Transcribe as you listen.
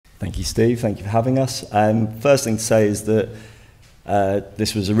Thank you, Steve. Thank you for having us. First thing to say is that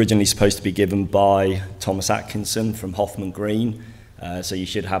this was originally supposed to be given by Thomas Atkinson from Hoffman Green. So you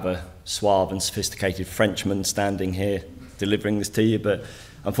should have a suave and sophisticated Frenchman standing here delivering this to you, but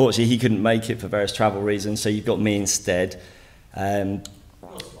unfortunately he couldn't make it for various travel reasons, so you've got me instead. Thank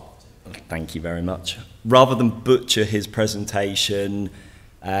you very much. Rather than butcher his presentation,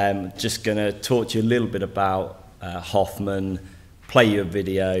 just going to talk to you a little bit about Hoffman, play you a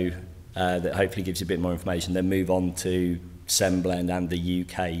video that hopefully gives you a bit more information, then move on to Semblend and the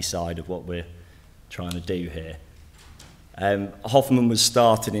UK side of what we're trying to do here. Hoffman was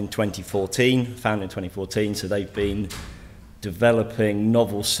started in 2014, founded in 2014, so they've been developing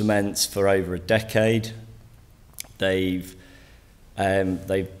novel cements for over a decade. They've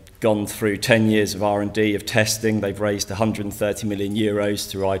gone through 10 years of R&D, of testing. They've raised 130 million euros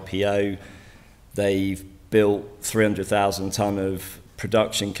through IPO. They've built 300,000 tonne of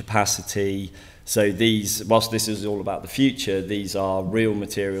production capacity. So these, whilst this is all about the future, these are real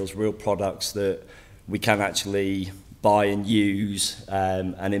materials, real products that we can actually buy and use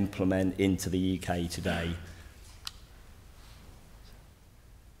and implement into the UK today.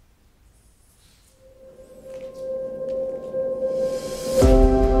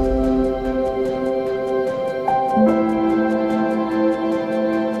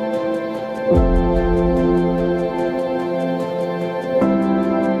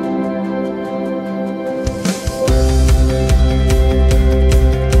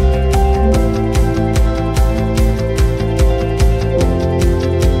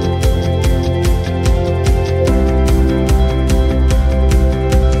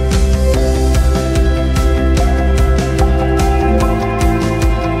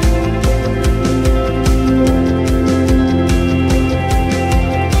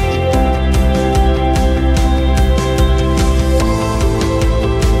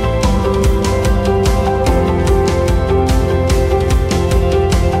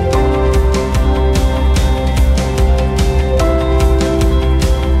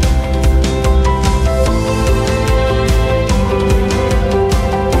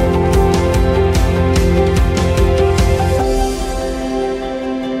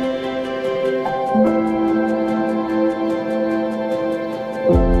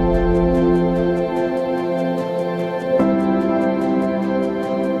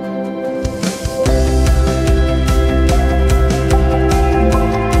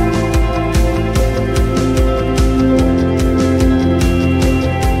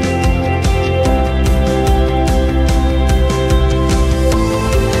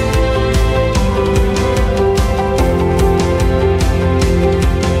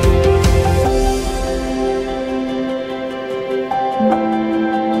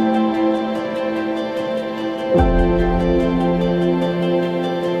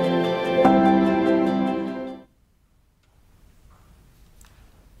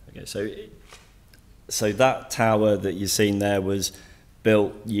 So that tower that you've seen there was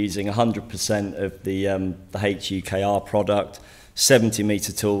built using 100% of the HUKR product,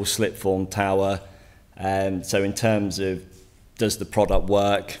 70-metre tall slip-form tower. So in terms of does the product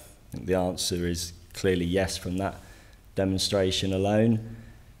work, I think the answer is clearly yes from that demonstration alone.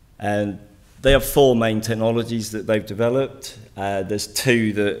 And they have four main technologies that they've developed. There's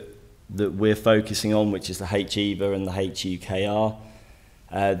two that we're focusing on, which is the HEVA and the HUKR.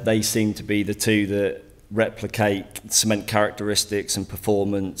 They seem to be the two that replicate cement characteristics and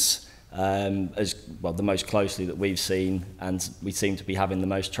performance as well, the most closely that we've seen, and we seem to be having the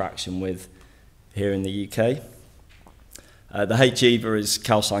most traction with here in the UK. The HEVA is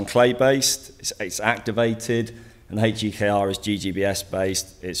calcined clay based, it's activated, and the HUKR is GGBS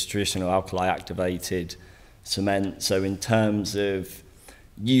based, it's traditional alkali activated cement. So in terms of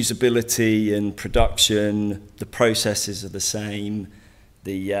usability and production, the processes are the same.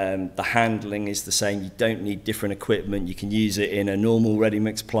 The handling is the same. You don't need different equipment. You can use it in a normal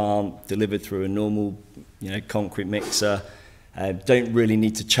ready-mix plant, delivered through a normal, concrete mixer. Don't really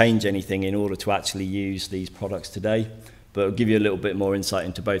need to change anything in order to actually use these products today. But I'll give you a little bit more insight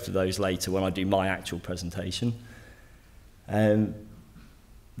into both of those later when I do my actual presentation. The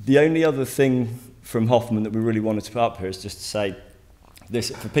only other thing from Hoffman that we really wanted to put up here is just to say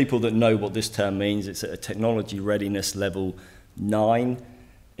this, for people that know what this term means, it's at a technology readiness level 9.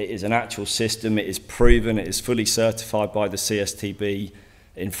 It is an actual system, it is proven, it is fully certified by the CSTB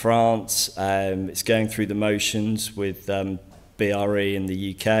in France. It's going through the motions with BRE in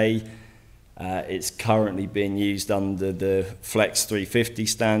the UK. It's currently being used under the Flex 350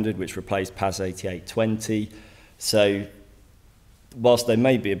 standard, which replaced PAS 8820. So whilst they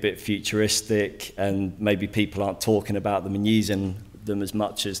may be a bit futuristic and maybe people aren't talking about them and using them as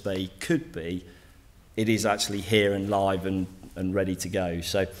much as they could be, it is actually here and live and ready to go.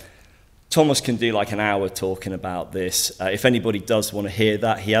 So Thomas can do like an hour talking about this. If anybody does want to hear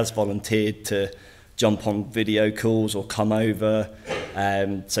that, he has volunteered to jump on video calls or come over.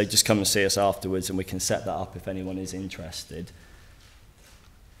 So just come and see us afterwards and we can set that up if anyone is interested.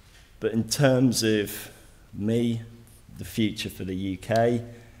 But in terms of me, the future for the UK,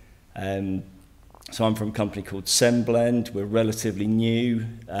 so I'm from a company called Semblend. We're relatively new,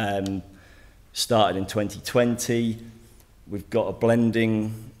 started in 2020. We've got a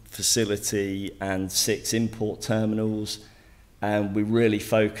blending facility and 6 import terminals, and we really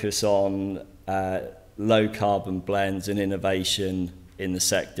focus on low carbon blends and innovation in the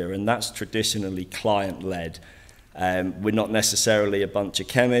sector, and that's traditionally client-led. We're not necessarily a bunch of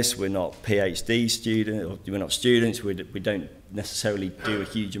chemists, we're not PhD students, we're not students, we don't necessarily do a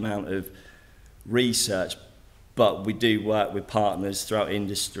huge amount of research, but we do work with partners throughout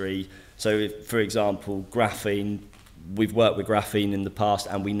industry. So if, for example, graphene, we've worked with graphene in the past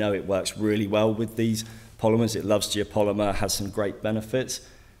and we know it works really well with these polymers. It loves geopolymer, has some great benefits.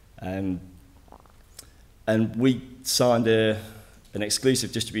 And we signed an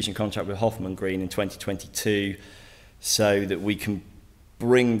exclusive distribution contract with Hoffman Green in 2022 so that we can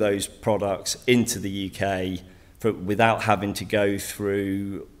bring those products into the UK without having to go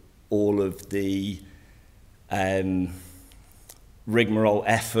through all of the rigmarole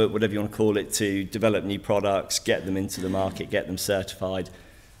effort, whatever you want to call it, to develop new products, get them into the market, get them certified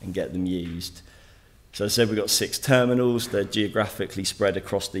and get them used. So as I said, we've got 6 terminals. They're geographically spread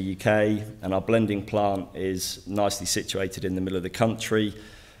across the UK, and our blending plant is nicely situated in the middle of the country.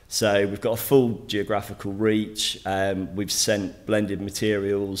 So we've got a full geographical reach. We've sent blended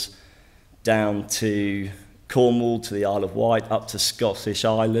materials down to Cornwall, to the Isle of Wight, up to Scottish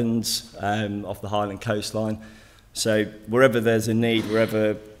Islands off the Highland coastline. So wherever there's a need,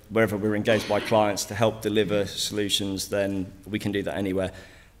 wherever we're engaged by clients to help deliver solutions, then we can do that anywhere.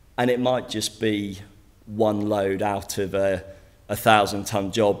 And it might just be one load out of a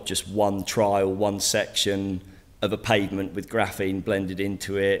 1,000-ton job, just one trial, one section of a pavement with graphene blended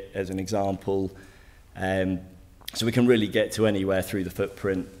into it, as an example. So we can really get to anywhere through the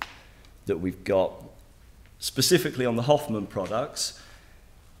footprint that we've got. Specifically on the Hoffman products,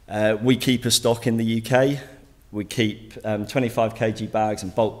 we keep a stock in the UK. We keep 25 kg bags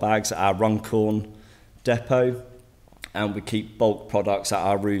and bulk bags at our Runcorn depot, and we keep bulk products at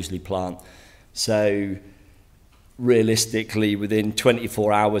our Rugeley plant. So realistically, within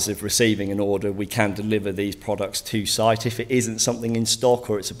 24 hours of receiving an order, we can deliver these products to site. If it isn't something in stock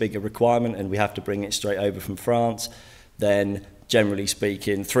or it's a bigger requirement and we have to bring it straight over from France, then generally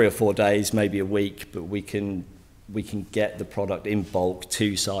speaking, 3 or 4 days, maybe a week, but we can get the product in bulk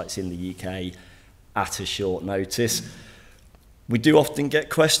to sites in the UK at a short notice. We do often get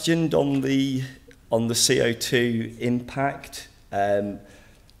questioned on the CO2 impact.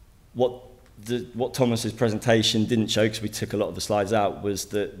 What Thomas's presentation didn't show, because we took a lot of the slides out, was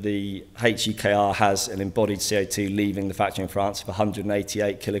that the HUKR has an embodied CO2 leaving the factory in France of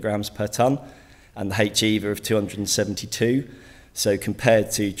 188 kilograms per tonne, and the HEVA of 272. So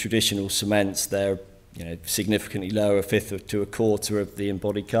compared to traditional cements, they're significantly lower, a fifth to a quarter of the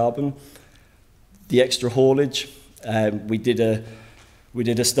embodied carbon. The extra haulage, we did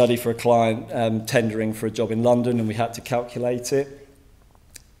a study for a client tendering for a job in London, and we had to calculate it.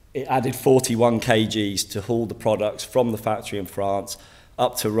 It added 41 kgs to haul the products from the factory in France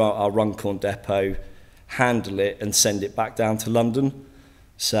up to our Runcorn depot, handle it and send it back down to London.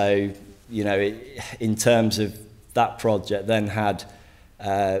 So, in terms of that project, then had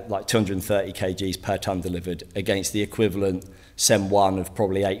like 230 kgs per tonne delivered against the equivalent SEM 1 of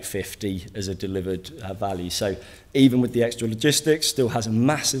probably 850 as a delivered value. So even with the extra logistics, still has a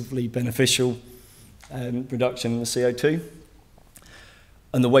massively beneficial reduction in the CO2.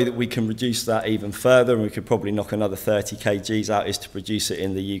 And the way that we can reduce that even further, and we could probably knock another 30 kgs out, is to produce it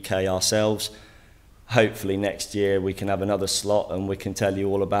in the UK ourselves. Hopefully next year we can have another slot and we can tell you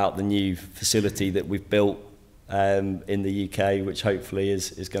all about the new facility that we've built in the UK, which hopefully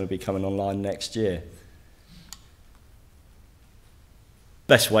is going to be coming online next year.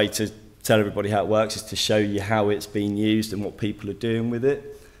 Best way to tell everybody how it works is to show you how it's being used and what people are doing with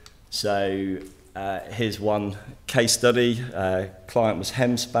it. So here's one case study. Client was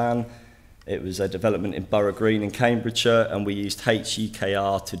Hemspan. It was a development in Borough Green in Cambridgeshire, and we used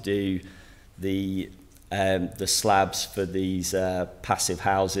HUKR to do the slabs for these passive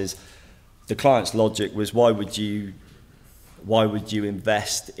houses. The client's logic was, why would you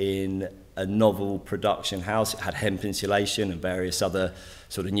invest in a novel production house? It had hemp insulation and various other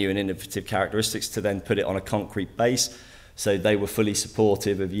sort of new and innovative characteristics to then put it on a concrete base. So they were fully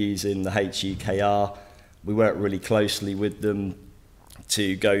supportive of using the HUKR. We worked really closely with them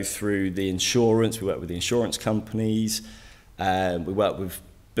to go through the insurance. We worked with the insurance companies. We worked with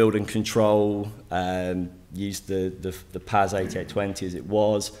building control, used the PAS 8820 as it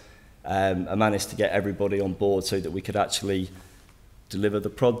was. I managed to get everybody on board so that we could actually deliver the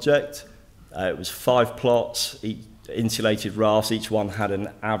project. It was 5 plots, insulated rafts. Each one had an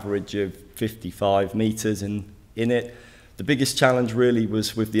average of 55 metres in it. The biggest challenge really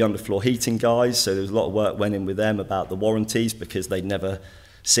was with the underfloor heating guys, so there was a lot of work went in with them about the warranties because they'd never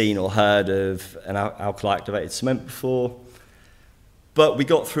seen or heard of an alkali activated cement before. But we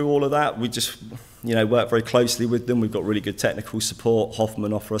got through all of that. We just, worked very closely with them. We've got really good technical support.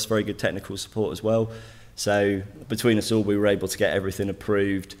 Hoffman offer us very good technical support as well. So between us all, we were able to get everything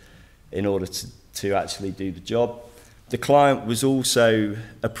approved in order to actually do the job. The client was also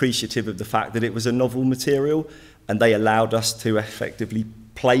appreciative of the fact that it was a novel material, and they allowed us to effectively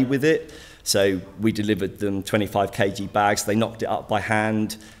play with it. So we delivered them 25 kg bags. They knocked it up by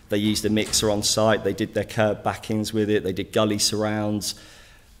hand. They used a mixer on site. They did their curb backings with it. They did gully surrounds.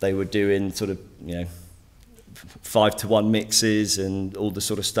 They were doing sort of, 5-to-1 mixes and all the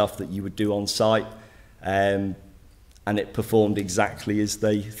sort of stuff that you would do on site. And it performed exactly as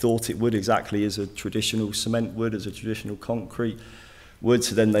they thought it would, exactly as a traditional cement would, as a traditional concrete would.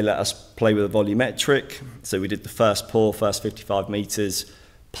 So then they let us play with a volumetric. So we did the first pour, first 55 metres,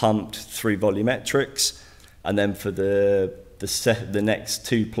 pumped through volumetrics. And then for the next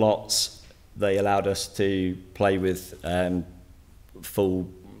 2 plots, they allowed us to play with full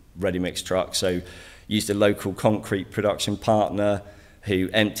ready-mix truck. So used a local concrete production partner who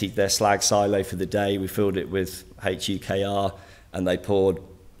emptied their slag silo for the day. We filled it with HUKR, and they poured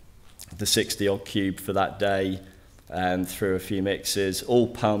the 60-odd cube for that day through a few mixes, all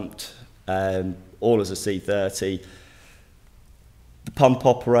pumped, all as a C30. The pump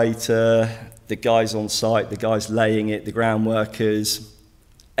operator, the guys on site, the guys laying it, the ground workers,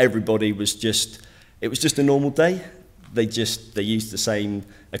 everybody was it was just a normal day. They used the same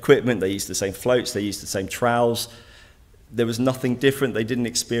equipment, they used the same floats, they used the same trowels. There was nothing different. They didn't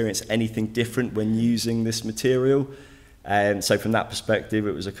experience anything different when using this material. And so from that perspective,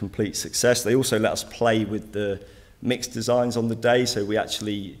 it was a complete success. They also let us play with the mix designs on the day. So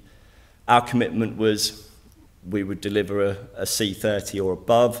our commitment was we would deliver a C30 or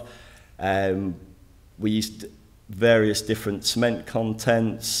above. We used various different cement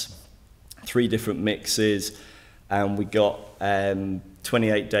contents, 3 different mixes, and we got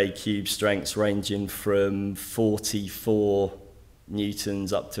 28-day cube strengths ranging from 44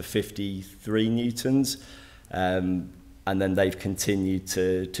 newtons up to 53 newtons. And then they've continued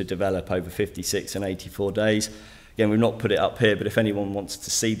to develop over 56 and 84 days. Again, we've not put it up here, but if anyone wants to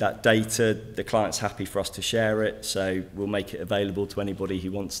see that data, the client's happy for us to share it. So we'll make it available to anybody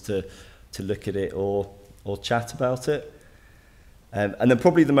who wants to look at it or chat about it. And then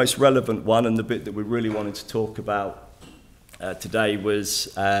probably the most relevant one, and the bit that we really wanted to talk about today,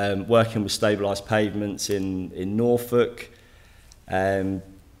 was working with stabilised pavements in Norfolk.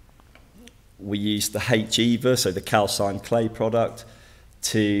 We used the HEVA, so the calcined clay product,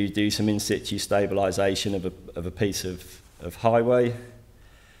 to do some in-situ stabilisation of a piece of highway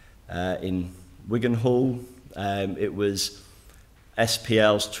in Wigan Hall. It was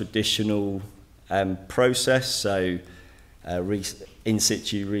SPL's traditional process, so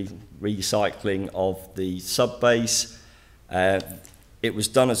in-situ recycling of the subbase. It was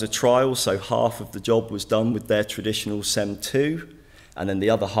done as a trial, so half of the job was done with their traditional SEM2, and then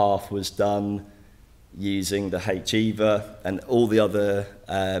the other half was done using the HEVA, and all the other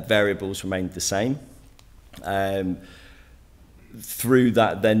variables remained the same. Through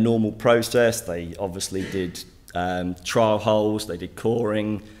their normal process, they obviously did trial holes, they did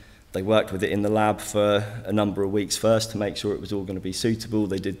coring, they worked with it in the lab for a number of weeks first to make sure it was all going to be suitable.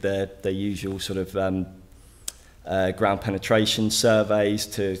 They did their usual sort of ground penetration surveys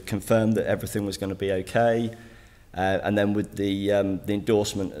to confirm that everything was going to be okay. And then with the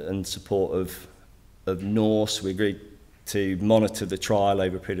endorsement and support of Norse, we agreed to monitor the trial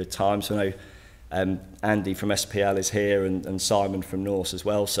over a period of time. So I know Andy from SPL is here and Simon from Norse as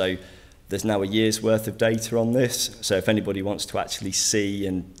well. So there's now a year's worth of data on this. So if anybody wants to actually see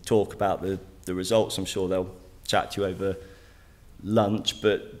and talk about the results, I'm sure they'll chat to you over lunch.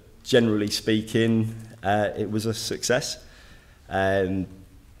 But generally speaking, it was a success. They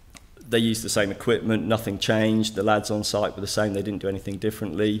used the same equipment, nothing changed. The lads on site were the same, they didn't do anything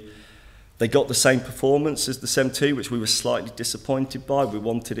differently. They got the same performance as the SEM2, which we were slightly disappointed by. We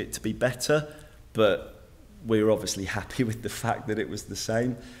wanted it to be better, but we were obviously happy with the fact that it was the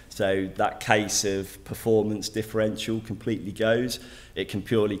same. So that case of performance differential completely goes. It can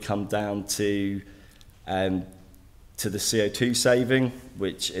purely come down to the CO2 saving,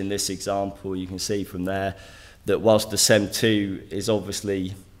 which in this example you can see from there that whilst the SEM2 is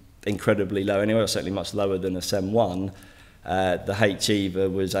obviously incredibly low anyway, or certainly much lower than a SEM1, the H-EVA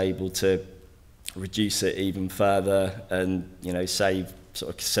was able to reduce it even further and, you know, save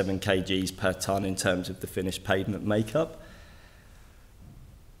sort of 7 kgs per tonne in terms of the finished pavement makeup.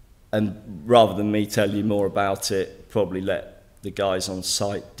 And rather than me tell you more about it, probably let the guys on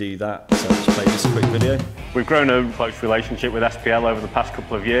site do that. So I'll just play this quick video. We've grown a close relationship with SPL over the past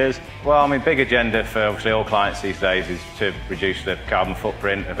couple of years. Well, I mean, big agenda for obviously all clients these days is to reduce the carbon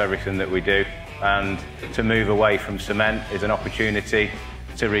footprint of everything that we do, and to move away from cement is an opportunity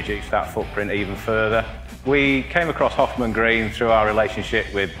to reduce that footprint even further. We came across Hoffman Green through our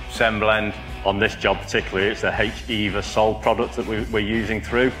relationship with Semblend. On this job particularly, it's the H-EVA Sol product that we're using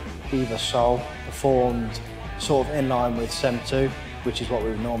through. EVA Sol performed sort of in line with SEM2, which is what we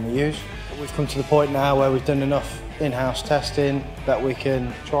would normally use. We've come to the point now where we've done enough in-house testing that we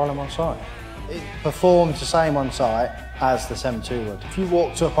can trial them on site. It performs the same on site as the SEM2 would. If you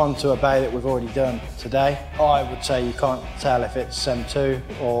walked up onto a bay that we've already done today, I would say you can't tell if it's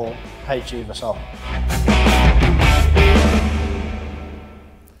SEM2 or H-EVA Sol.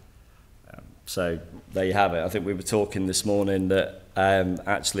 So there you have it. I think we were talking this morning that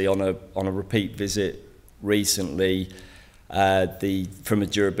actually on a repeat visit recently, from a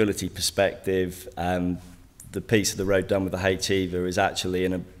durability perspective, the piece of the road done with the H-EVA is actually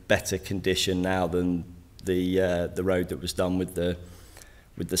in a better condition now than the road that was done with the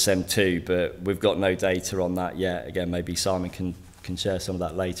SEM2, but we've got no data on that yet. Again, maybe Simon can share some of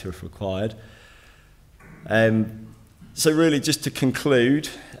that later if required. So really, just to conclude,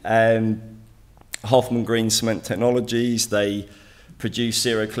 Hoffman Green Cement Technologies, they produce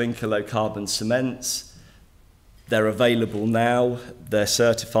zero clinker, low carbon cements. They're available now, they're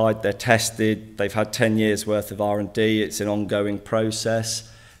certified, they're tested, they've had 10 years worth of R&D, it's an ongoing process.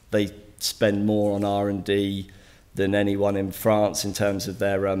 They spend more on R&D than anyone in France in terms of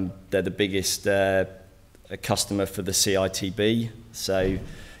they're the biggest customer for the CITB. So,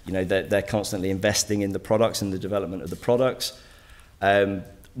 you know, they're constantly investing in the products and the development of the products.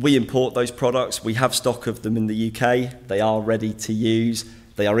 We import those products. We have stock of them in the UK. They are ready to use.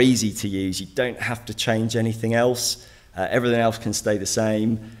 They are easy to use. You don't have to change anything else. Everything else can stay the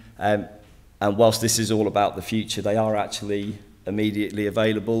same. And whilst this is all about the future, they are actually immediately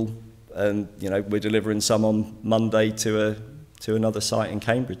available. And you know, we're delivering some on Monday to another site in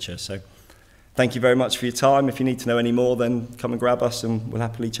Cambridgeshire. So thank you very much for your time. If you need to know any more, then come and grab us and we'll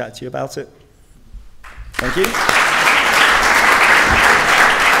happily chat to you about it. Thank you.